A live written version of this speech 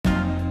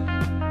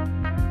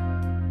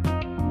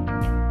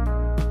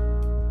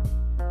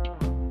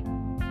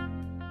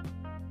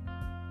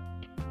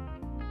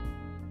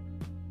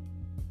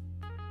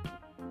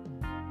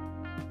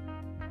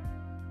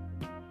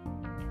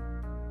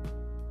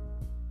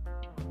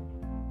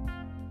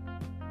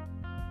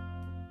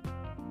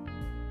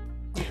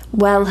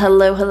Well,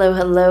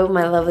 hello,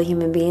 my lovely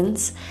human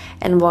beings,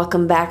 and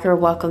welcome back or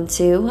welcome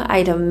to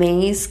Ida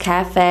May's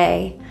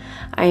Cafe.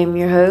 I am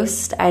your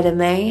host, Ida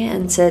May,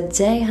 and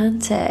today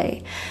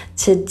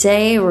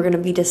we're going to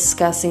be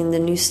discussing the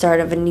new start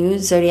of a new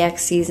zodiac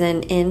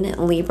season in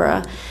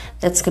Libra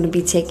that's going to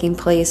be taking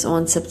place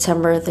on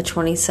September the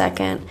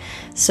 22nd.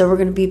 So we're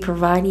going to be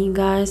providing you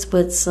guys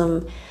with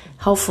some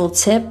helpful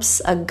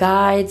tips, a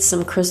guide,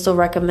 some crystal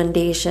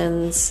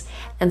recommendations,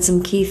 and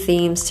some key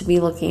themes to be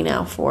looking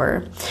out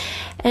for.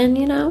 And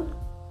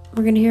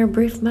we're going to hear a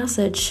brief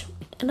message,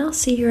 and I'll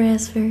see your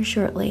ass very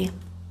shortly.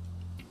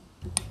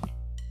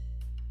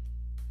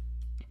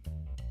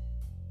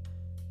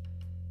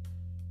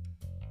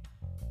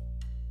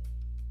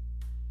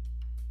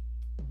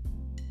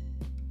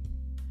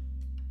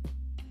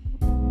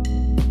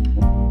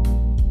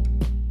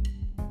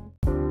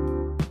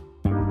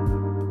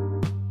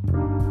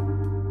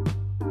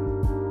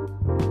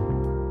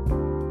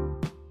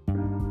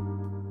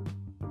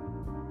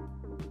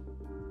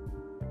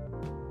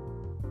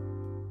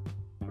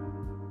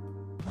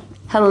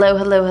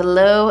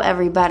 Hello,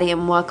 everybody,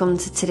 and welcome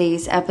to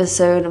today's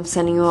episode. I'm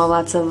sending you all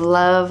lots of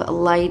love,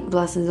 light,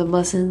 blessings, and the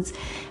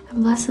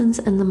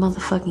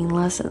motherfucking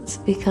lessons,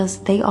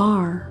 because they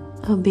are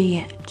a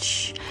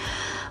bitch.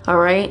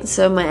 Alright,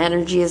 so my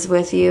energy is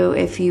with you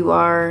if you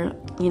are,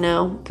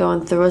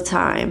 going through a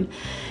time.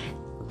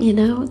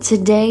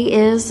 Today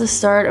is the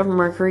start of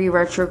Mercury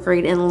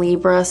retrograde in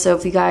Libra, so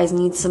if you guys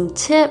need some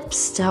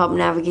tips to help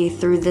navigate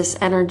through this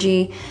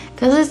energy,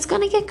 because it's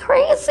going to get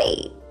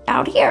crazy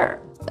out here.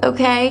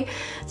 Okay,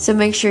 so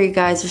make sure you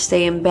guys are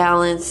staying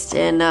balanced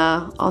and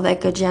all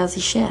that good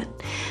jazzy shit.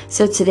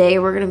 So today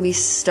we're going to be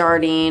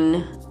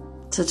starting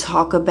to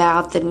talk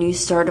about the new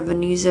start of a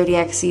new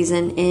zodiac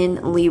season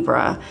in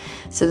Libra.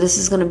 So this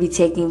is going to be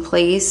taking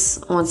place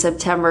on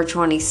September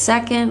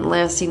 22nd,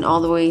 lasting all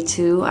the way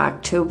to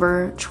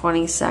October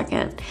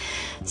 22nd.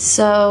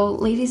 So,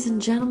 ladies and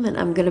gentlemen,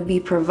 I'm going to be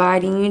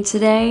providing you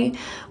today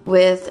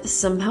with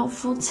some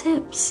helpful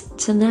tips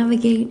to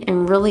navigate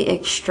and really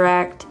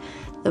extract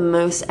the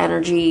most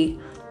energy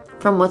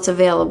from what's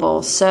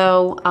available.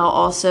 So I'll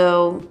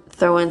also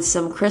throw in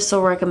some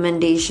crystal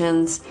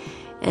recommendations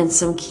and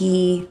some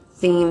key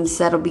themes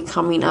that'll be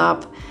coming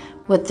up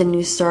with the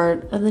new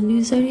start of the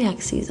new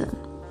zodiac season.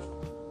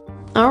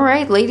 All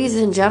right, ladies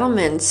and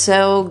gentlemen,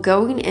 so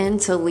going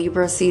into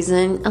Libra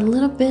season, a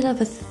little bit of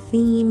a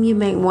theme you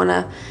might want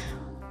to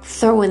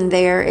throw in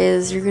there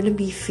is you're going to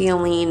be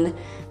feeling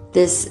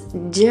this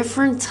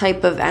different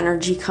type of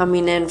energy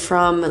coming in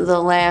from the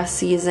last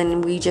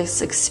season we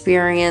just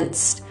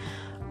experienced.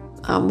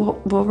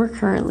 Well, we're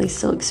currently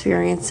still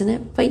experiencing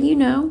it, but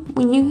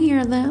when you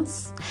hear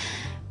this,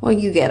 well,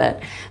 you get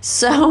it.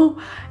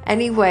 So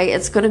anyway,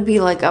 it's going to be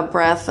like a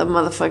breath of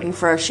motherfucking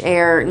fresh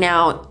air.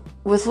 Now,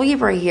 with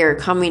Libra here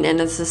coming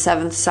in, it's the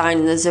seventh sign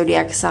in the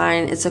zodiac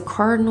sign. It's a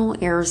cardinal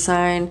air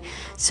sign.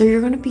 So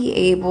you're going to be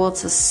able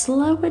to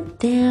slow it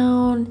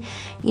down,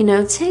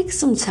 take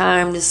some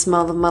time to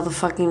smell the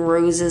motherfucking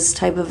roses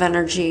type of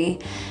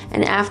energy.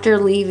 And after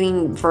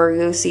leaving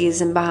Virgo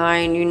season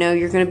behind,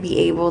 you're going to be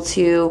able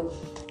to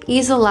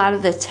ease a lot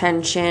of the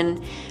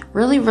tension,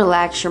 really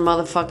relax your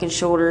motherfucking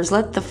shoulders,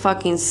 let the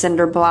fucking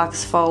cinder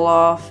blocks fall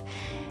off,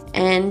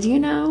 and,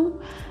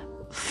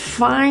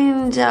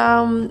 find,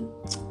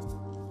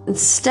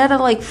 instead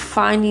of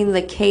finding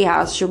the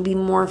chaos, you'll be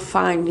more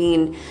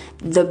finding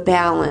the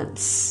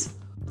balance.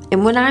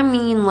 And when I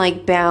mean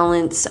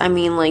balance, I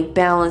mean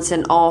balance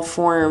in all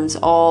forms,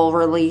 all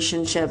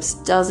relationships.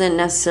 Doesn't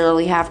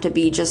necessarily have to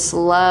be just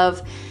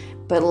love,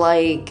 but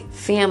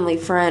family,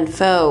 friend,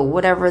 foe,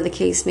 whatever the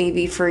case may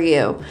be for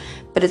you.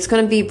 But it's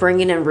going to be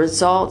bringing in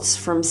results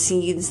from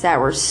seeds that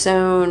were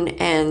sown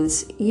and,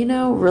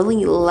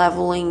 really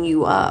leveling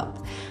you up.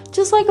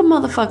 Just like a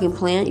motherfucking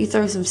plant, you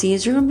throw some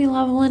seeds, you're going to be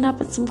leveling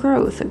up at some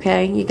growth,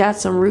 okay? You got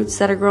some roots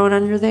that are growing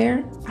under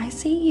there? I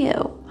see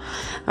you.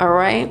 All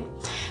right?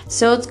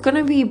 So it's going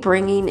to be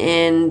bringing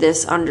in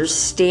this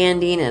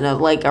understanding and a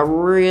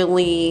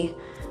really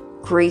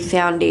great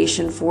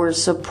foundation for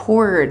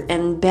support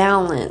and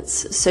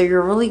balance. So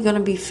you're really going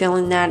to be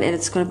feeling that, and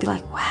it's going to be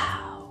like,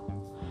 wow,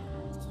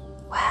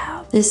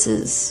 this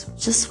is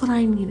just what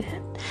I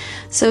needed.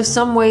 So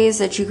some ways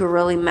that you could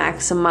really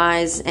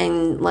maximize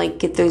and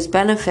get those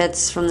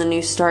benefits from the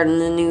new start and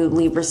the new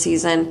Libra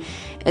season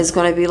is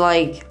going to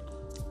be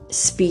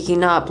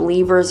speaking up.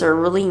 Libras are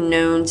really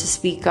known to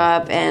speak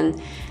up,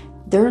 and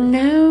they're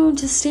known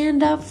to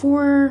stand up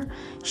for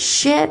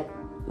shit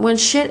when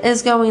shit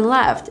is going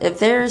left. If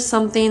there's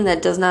something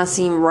that does not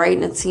seem right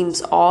and it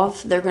seems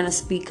off, they're going to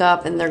speak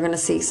up and they're going to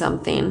say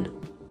something.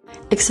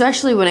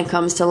 Especially when it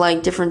comes to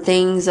different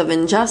things of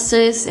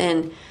injustice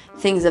and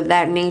things of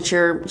that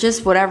nature.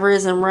 Just whatever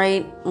isn't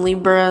right,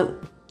 Libra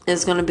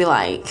is going to be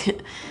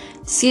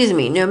excuse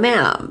me, no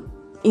ma'am.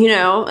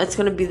 It's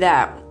going to be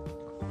that.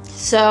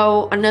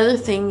 So another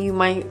thing you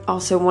might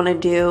also want to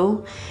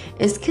do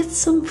is get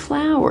some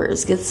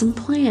flowers, get some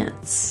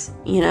plants,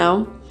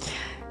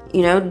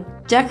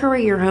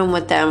 decorate your home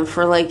with them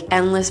for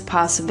endless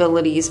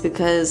possibilities,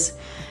 because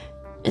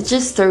it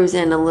just throws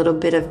in a little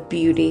bit of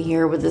beauty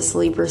here with this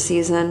Libra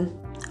season.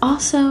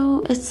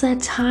 Also, it's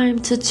that time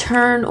to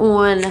turn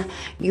on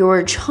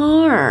your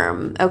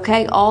charm,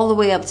 okay? All the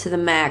way up to the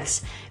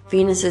max.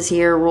 Venus is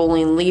here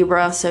ruling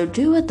Libra, so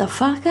do it the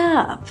fuck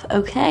up,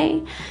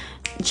 okay?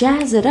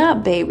 Jazz it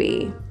up,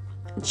 baby.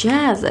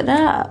 Jazz it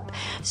up.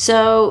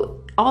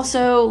 So,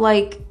 also,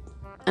 like,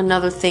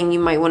 another thing you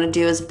might want to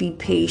do is be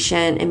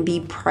patient and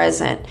be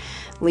present.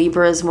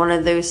 Libra is one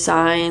of those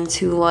signs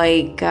who,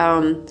 like,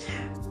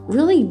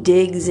 really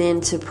digs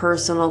into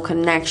personal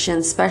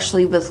connections,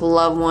 especially with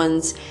loved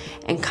ones,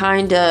 and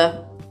kind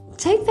of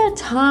take that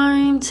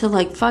time to,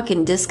 like,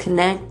 fucking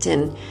disconnect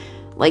and,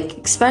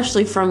 like,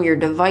 especially from your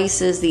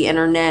devices, the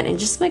internet, and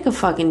just make a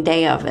fucking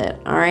day of it,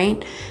 all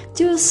right?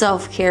 Do a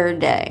self-care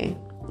day,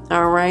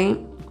 all right?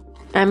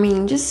 I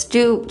mean, just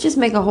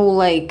make a whole,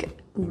 like,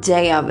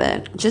 day of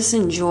it. Just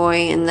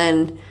enjoy, and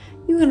then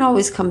you can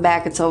always come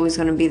back. It's always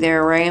going to be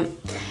there, right?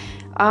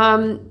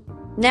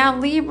 Now,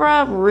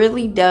 Libra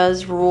really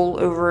does rule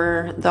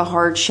over the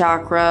heart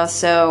chakra,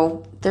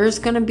 so there's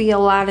going to be a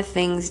lot of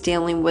things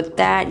dealing with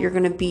that. You're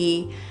going to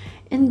be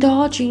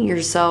indulging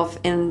yourself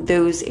in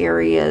those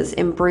areas,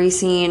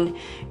 embracing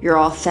your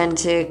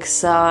authentic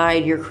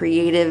side, your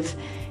creative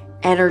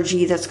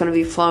energy that's going to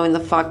be flowing the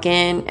fuck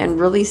in, and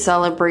really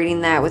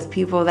celebrating that with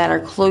people that are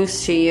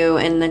close to you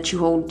and that you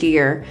hold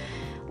dear.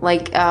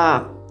 Like,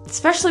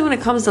 especially when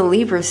it comes to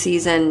Libra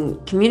season,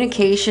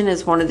 communication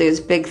is one of those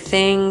big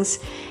things,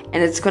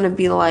 and it's going to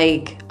be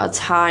like a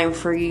time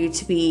for you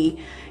to be,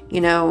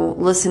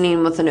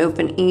 listening with an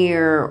open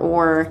ear,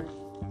 or,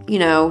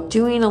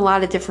 doing a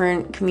lot of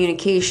different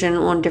communication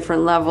on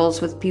different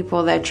levels with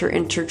people that you're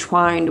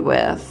intertwined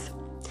with.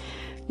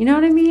 You know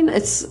what I mean?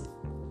 It's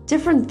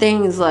different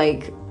things,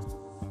 like,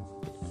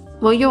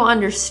 well, you'll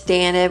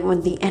understand it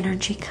when the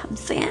energy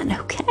comes in,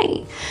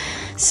 okay?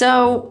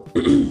 So,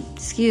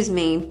 excuse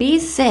me,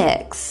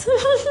 B6.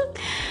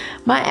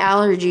 My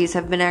allergies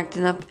have been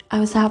acting up. I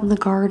was out in the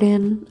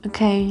garden,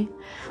 okay?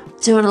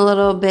 Doing a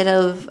little bit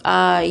of,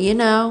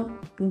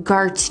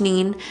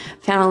 gardening.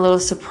 Found a little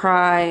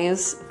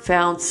surprise.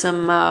 Found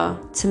some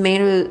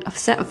tomato.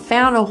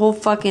 Found a whole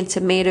fucking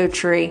tomato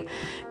tree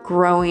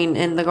growing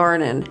in the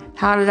garden.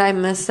 How did I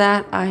miss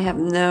that? I have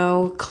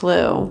no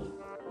clue.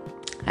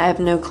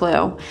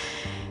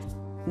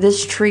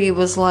 This tree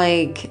was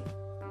like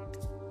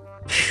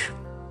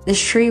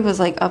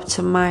up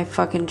to my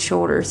fucking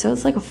shoulder. So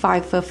it's like a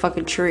 5-foot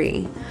fucking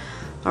tree.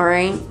 All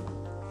right.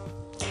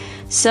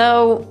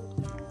 So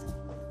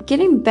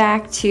getting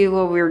back to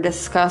what we were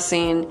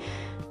discussing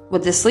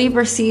with this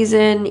Libra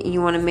season,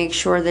 you want to make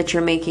sure that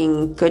you're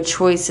making good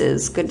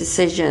choices, good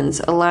decisions,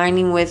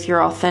 aligning with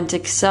your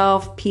authentic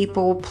self,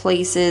 people,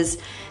 places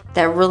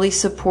that really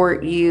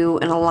support you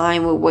and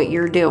align with what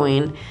you're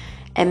doing.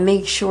 And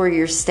make sure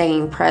you're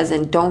staying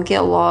present. Don't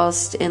get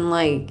lost in,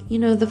 like,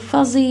 the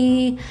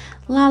fuzzy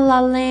la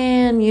la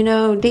land,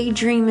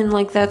 daydreaming.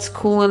 Like, that's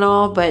cool and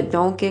all, but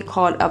don't get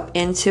caught up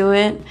into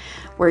it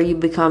where you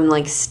become,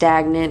 like,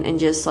 stagnant and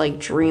just, like,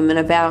 dreaming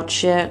about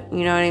shit.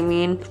 You know what I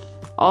mean?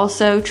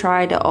 Also,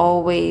 try to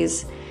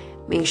always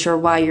make sure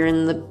while you're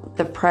in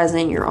the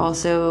present, you're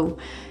also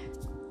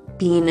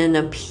being in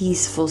a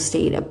peaceful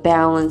state, a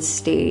balanced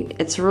state.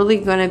 It's really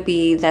going to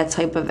be that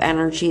type of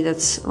energy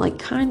that's, like,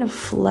 kind of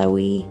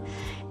flowy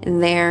in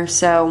there.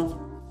 So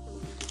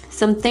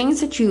some things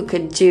that you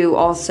could do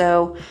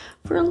also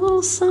for a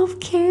little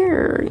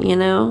self-care, in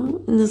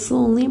this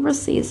little Libra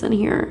season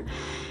here.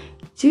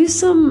 Do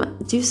some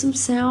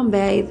sound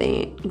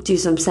bathing.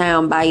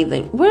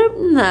 What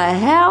in the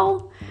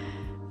hell?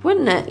 What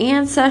in the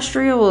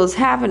ancestral is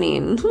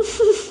happening?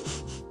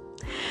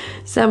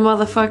 Some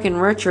motherfucking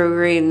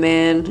retrograde,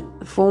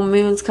 man. Full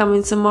moon's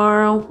coming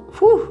tomorrow.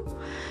 Whew.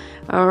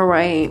 All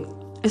right.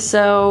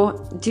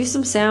 So do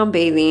some sound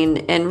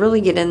bathing and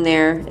really get in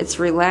there. It's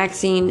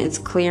relaxing. It's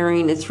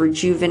clearing. It's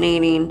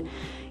rejuvenating.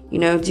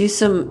 Eat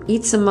some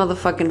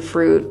motherfucking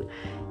fruit.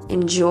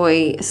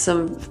 Enjoy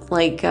some,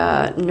 like,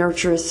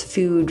 nurturous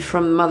food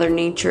from Mother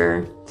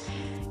Nature.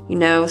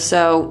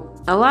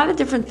 So a lot of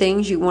different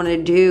things you want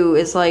to do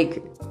is,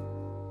 like,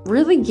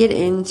 really get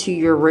into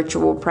your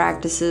ritual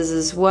practices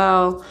as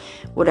well,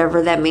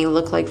 whatever that may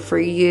look like for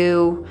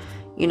you.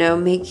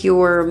 Make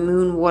your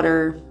moon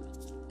water,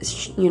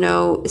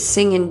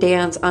 sing and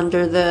dance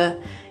under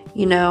the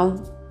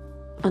moon,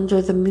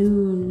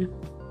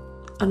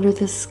 under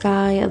the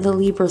sky of the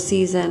Libra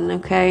season,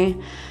 okay?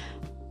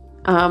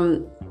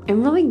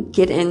 And really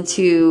get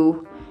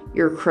into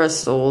your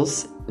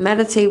crystals.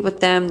 Meditate with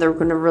them. They're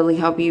going to really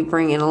help you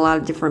bring in a lot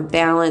of different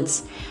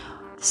balance.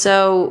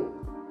 So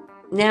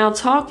now,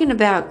 talking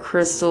about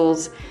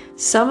crystals,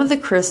 some of the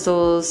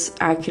crystals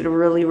I could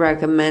really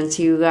recommend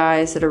to you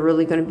guys that are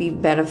really going to be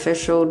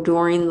beneficial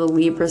during the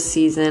Libra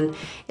season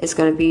is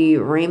going to be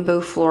rainbow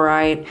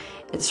fluorite.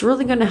 It's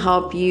really going to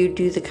help you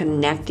do the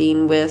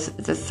connecting with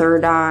the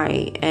third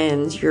eye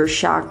and your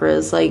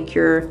chakras, like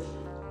your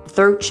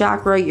throat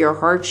chakra, your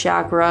heart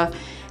chakra,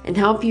 and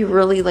help you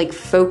really like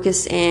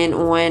focus in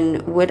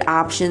on what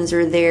options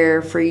are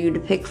there for you to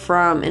pick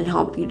from and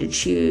help you to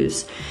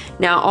choose.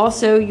 Now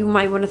also you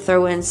might want to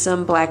throw in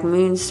some black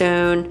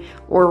moonstone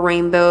or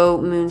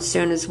rainbow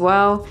moonstone as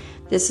well.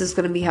 This is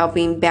going to be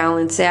helping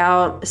balance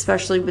out,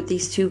 especially with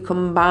these two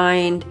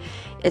combined.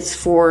 It's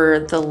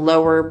for the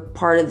lower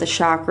part of the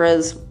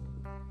chakras,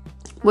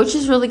 which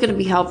is really going to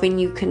be helping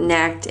you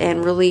connect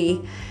and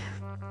really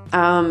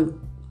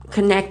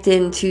connect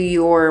into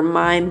your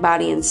mind,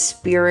 body, and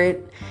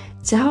spirit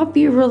to help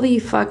you really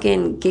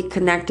fucking get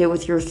connected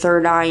with your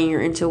third eye and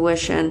your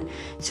intuition.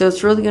 So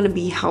it's really going to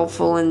be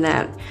helpful in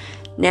that.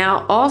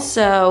 Now,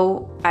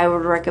 also, I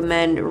would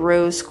recommend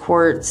rose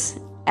quartz.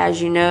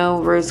 As you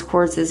know, rose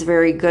quartz is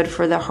very good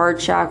for the heart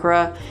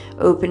chakra,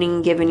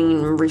 opening, giving,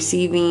 and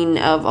receiving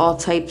of all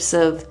types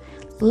of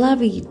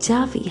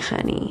lovey-dovey,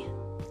 honey.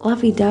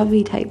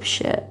 Lovey-dovey type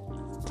shit.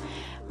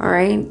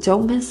 Alright?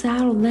 Don't miss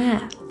out on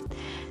that.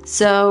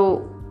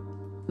 So,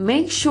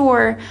 make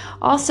sure,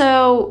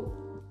 also,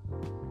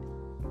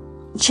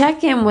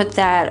 check in with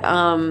that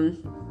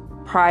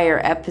prior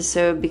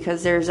episode,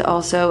 because there's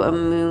also a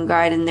moon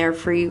guide in there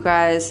for you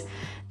guys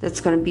that's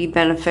going to be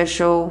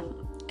beneficial.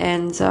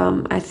 And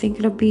I think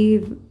it'll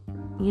be,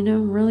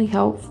 really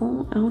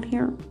helpful out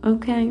here.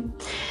 Okay.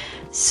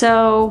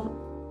 So,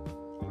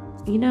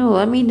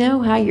 let me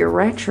know how your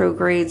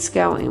retrograde's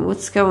going.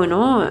 What's going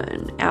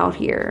on out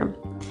here?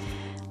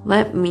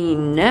 Let me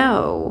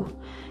know.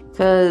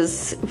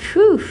 Because,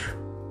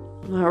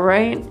 all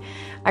right.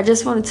 I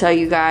just want to tell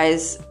you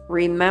guys,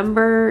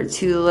 remember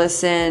to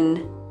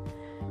listen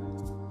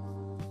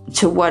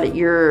to what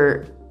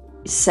you're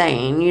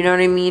saying. You know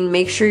what I mean?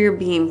 Make sure you're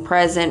being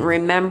present.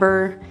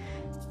 Remember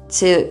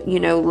to,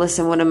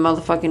 listen with a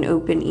motherfucking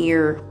open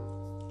ear.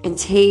 And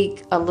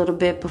take a little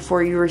bit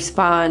before you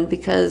respond,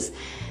 because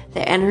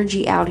the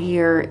energy out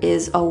here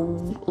is it's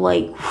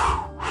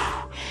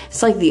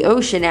like the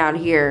ocean out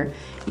here.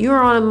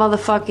 You're on a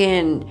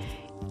motherfucking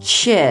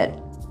shit.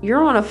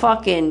 You're on a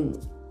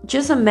fucking,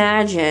 just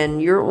imagine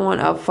you're on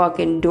a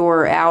fucking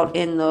door out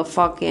in the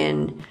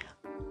fucking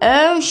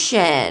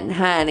ocean,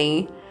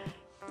 honey.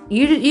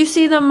 You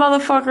see them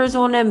motherfuckers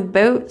on them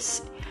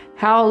boats?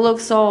 How it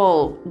looks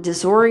all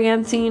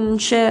disorienting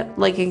and shit,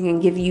 like it can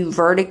give you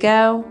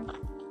vertigo.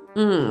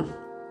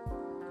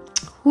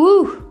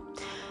 Woo.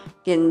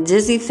 Getting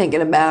dizzy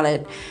thinking about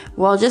it.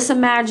 Well, just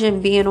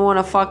imagine being on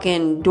a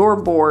fucking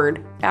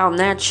doorboard out in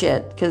that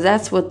shit, because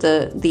that's what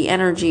the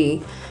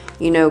energy,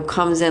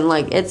 comes in.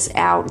 Like, it's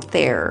out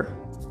there.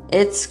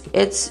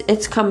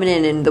 It's coming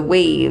in the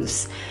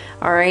waves.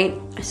 All right.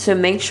 So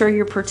make sure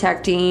you're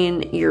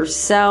protecting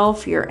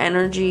yourself, your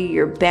energy,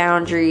 your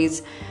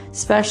boundaries,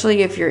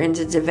 especially if you're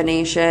into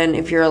divination,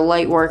 if you're a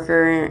light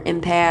worker,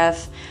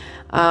 empath.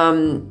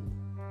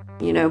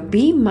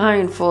 Be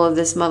mindful of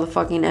this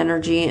motherfucking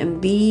energy and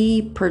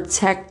be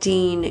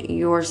protecting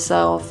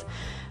yourself.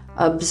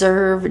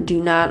 Observe,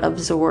 do not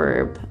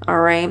absorb.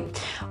 All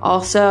right.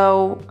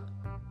 Also,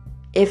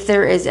 if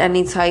there is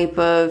any type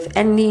of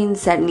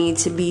endings that need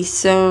to be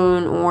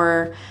sewn,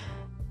 or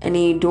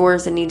any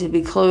doors that need to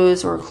be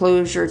closed or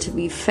closure to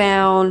be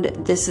found,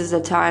 this is a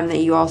time that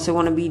you also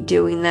want to be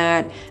doing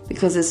that,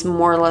 because it's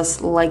more or less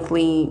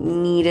likely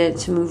needed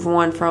to move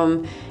on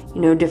from,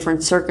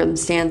 different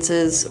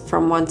circumstances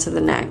from one to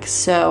the next.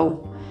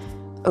 So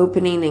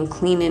opening and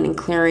cleaning and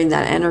clearing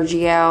that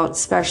energy out,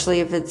 especially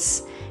if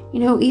it's,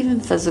 even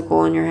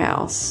physical in your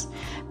house.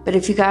 But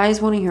if you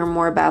guys want to hear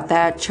more about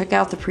that, check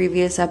out the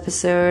previous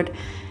episode,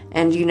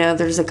 and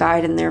there's a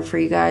guide in there for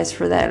you guys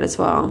for that as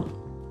well.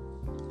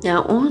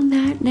 Now, on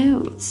that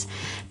note,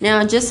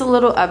 just a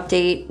little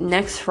update.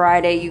 Next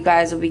Friday, you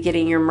guys will be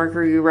getting your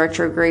Mercury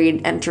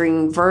retrograde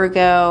entering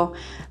Virgo.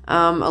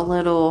 A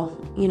little,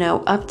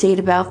 update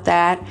about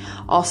that.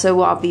 Also,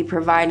 I'll be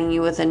providing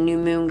you with a new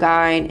moon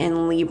guide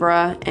in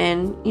Libra,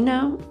 and,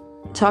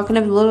 talking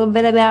a little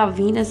bit about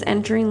Venus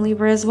entering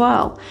Libra as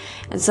well.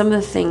 And some of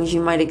the things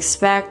you might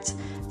expect,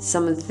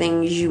 some of the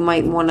things you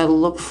might want to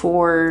look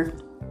for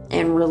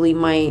and really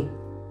might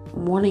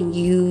want to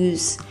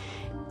use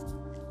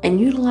and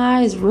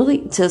utilize, really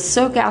to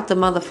soak out the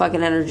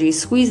motherfucking energy,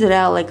 squeeze it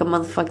out like a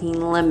motherfucking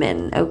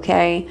lemon,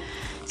 okay?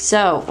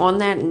 So, on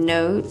that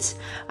note,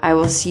 I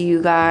will see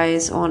you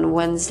guys on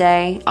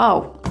Wednesday.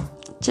 Oh,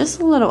 just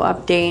a little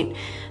update.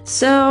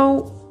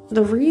 So,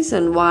 the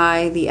reason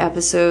why the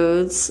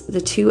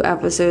 2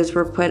 episodes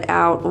were put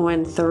out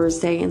on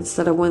Thursday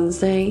instead of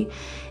Wednesday,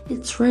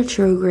 it's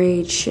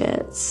retrograde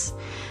shits.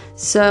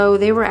 So,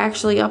 they were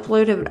actually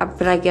uploaded,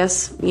 but I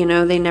guess,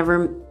 they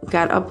never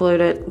got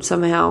uploaded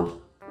somehow.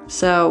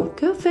 So,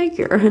 go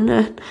figure.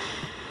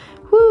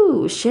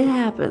 Woo, shit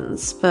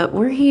happens. But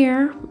we're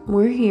here.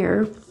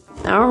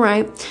 All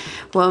right.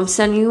 Well, I'm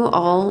sending you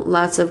all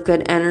lots of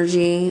good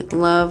energy,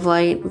 love,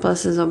 light,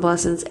 blessings on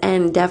blessings,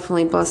 and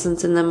definitely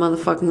blessings in the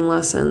motherfucking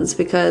lessons,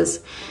 because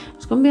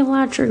there's going to be a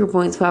lot of trigger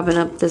points popping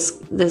up this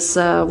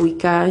week,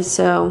 guys.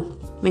 So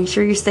make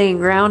sure you're staying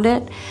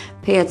grounded.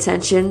 Pay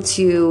attention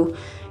to,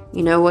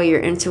 what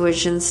your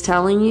intuition's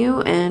telling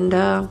you, and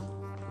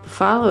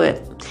follow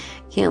it.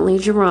 Can't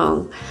lead you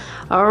wrong.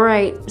 All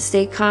right,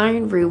 stay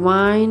kind,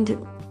 rewind,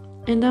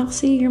 and I'll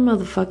see your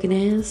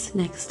motherfucking ass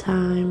next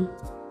time.